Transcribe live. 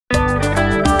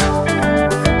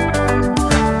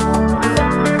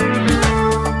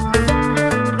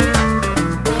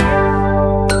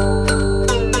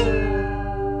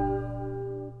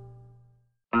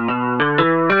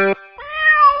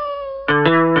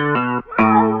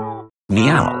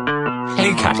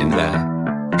big cat in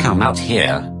there. Come out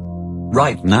here.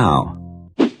 Right now.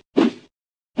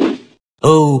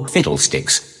 Oh,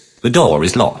 fiddlesticks. The door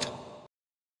is locked.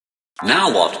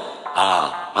 Now what?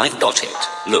 Ah, I've got it.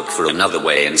 Look for another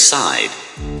way inside.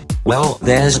 Well,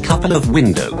 there's a couple of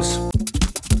windows.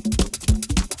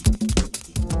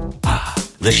 Ah,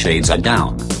 the shades are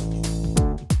down.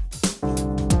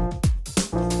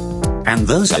 And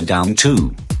those are down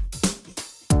too.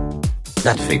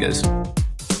 That figures.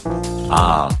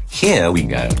 Ah, here we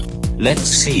go. Let's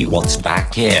see what's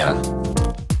back here.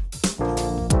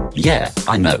 Yeah,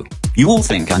 I know. You all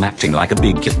think I'm acting like a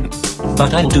big kitten.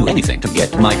 But I'll do anything to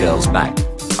get my girls back.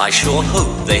 I sure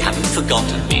hope they haven't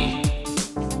forgotten me.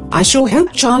 I sure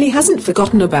hope Charlie hasn't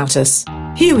forgotten about us.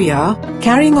 Here we are,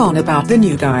 carrying on about the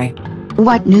new guy.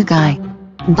 What new guy?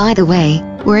 By the way,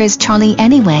 where is Charlie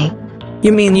anyway?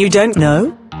 You mean you don't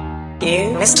know?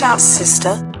 You missed out,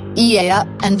 sister. Yeah,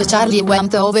 and Charlie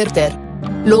went over there.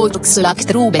 Looks like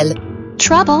trouble.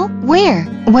 Trouble? Where?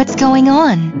 What's going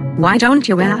on? Why don't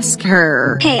you ask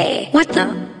her? Hey, what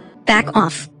the? Back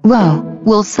off. Whoa,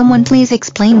 will someone please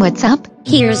explain what's up?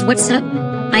 Here's what's up.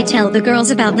 I tell the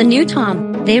girls about the new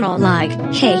Tom. They're all like,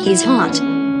 hey, he's hot.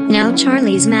 Now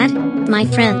Charlie's mad. My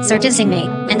friends are dissing me,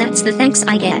 and that's the thanks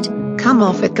I get. Come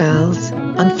off it, girls,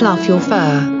 and fluff your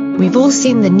fur. We've all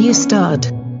seen the new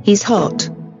stud. He's hot.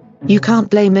 You can't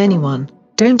blame anyone,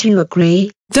 don't you agree?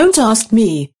 Don't ask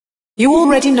me. You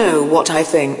already know what I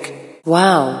think.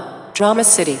 Wow, Drama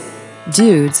City.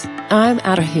 Dudes, I'm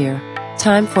out of here.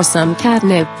 Time for some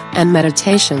catnip and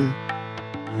meditation.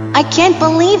 I can't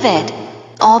believe it!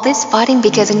 All this fighting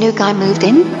because a new guy moved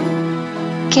in?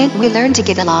 Can't we learn to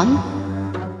get along?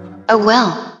 Oh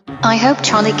well, I hope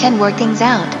Charlie can work things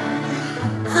out.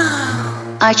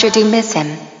 I sure do miss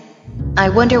him. I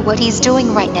wonder what he's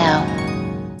doing right now.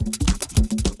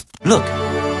 Look,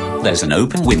 there's an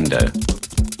open window.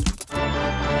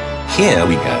 Here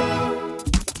we go.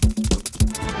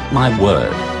 My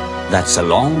word, that's a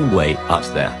long way up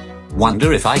there.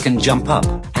 Wonder if I can jump up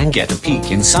and get a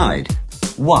peek inside.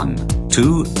 1,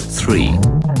 2, 3.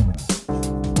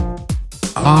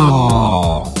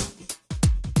 Oh,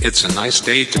 it's a nice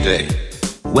day today.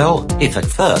 Well, if at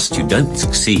first you don't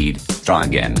succeed, try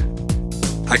again.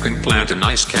 I can plant a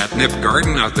nice catnip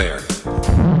garden out there.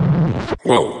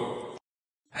 Whoa.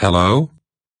 Hello?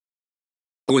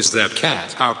 Who is that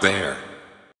cat out there?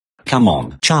 Come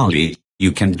on, Charlie,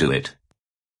 you can do it.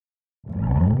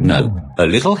 No, a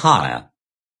little higher.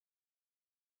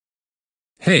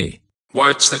 Hey,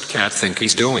 what's that cat think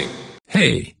he's doing?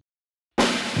 Hey.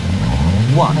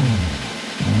 1,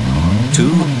 2,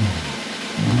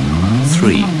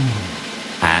 3.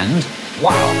 And,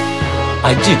 wow,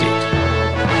 I did it.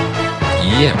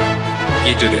 Yeah,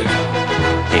 you did it.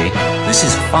 Hey, this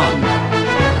is fun.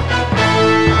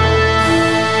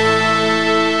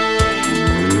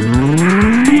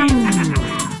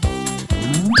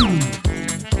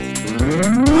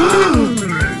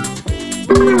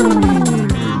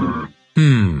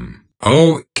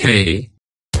 Okay.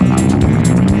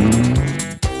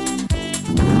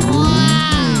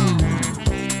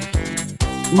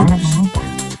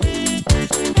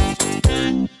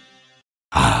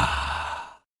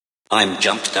 I'm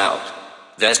jumped out.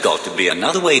 There's got to be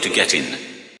another way to get in.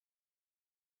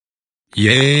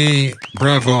 Yay,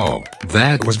 bravo,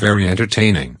 that was very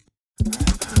entertaining.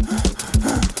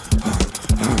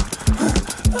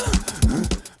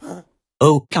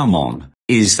 Oh, come on.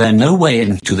 Is there no way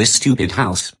into this stupid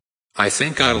house? I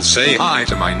think I'll say hi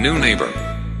to my new neighbor.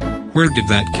 Where did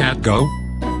that cat go?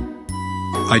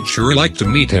 I'd sure like to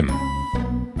meet him.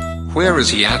 Where is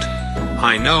he at?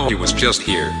 I know he was just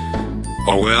here.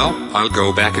 Oh well, I'll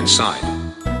go back inside.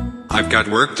 I've got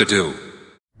work to do.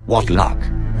 What luck.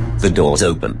 The door's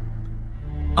open.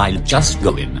 I'll just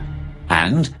go in.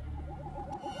 And...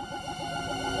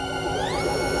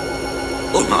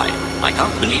 oh my, I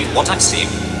can't believe what I'm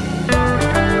seeing.